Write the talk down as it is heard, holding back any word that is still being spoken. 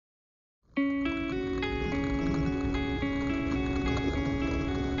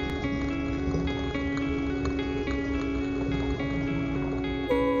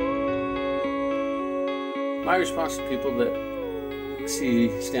My response to people that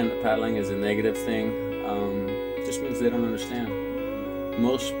see stand-up paddling as a negative thing just means they don't understand.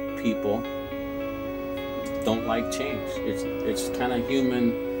 Most people don't like change. It's kind of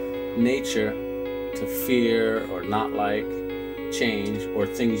human nature to fear or not like change or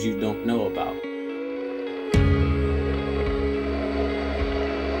things you don't know about.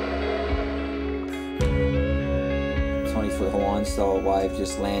 20-foot Hawaiian style wave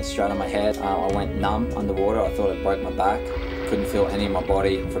just landed straight on my head. I went numb underwater. I thought it broke my back. Couldn't feel any of my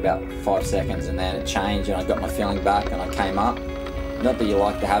body for about 5 seconds, and then it changed and I got my feeling back and I came up. Not that you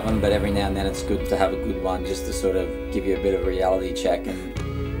like to have them, but every now and then it's good to have a good one just to sort of give you a bit of a reality check and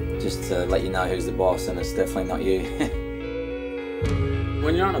just to let you know who's the boss, and it's definitely not you.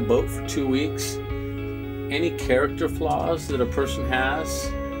 When you're on a boat for 2 weeks, any character flaws that a person has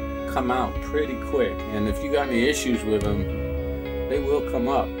come out pretty quick, and if you got any issues with them, they will come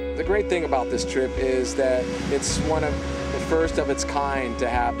up. The great thing about this trip is that it's one of the first of its kind to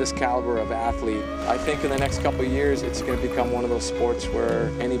have this caliber of athlete. I think in the next couple of years it's going to become one of those sports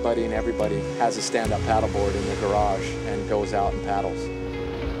where anybody and everybody has a stand-up paddleboard in their garage and goes out and paddles.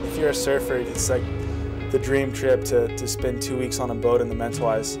 If you're a surfer, it's like the dream trip to spend 2 weeks on a boat in the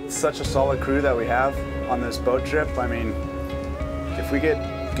Mentawais. Such a solid crew that we have on this boat trip. I mean, if we get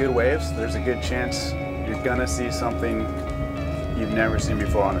good waves, there's a good chance you're gonna see something you've never seen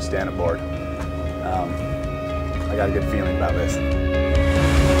before on a stand-up board. I got a good feeling about this.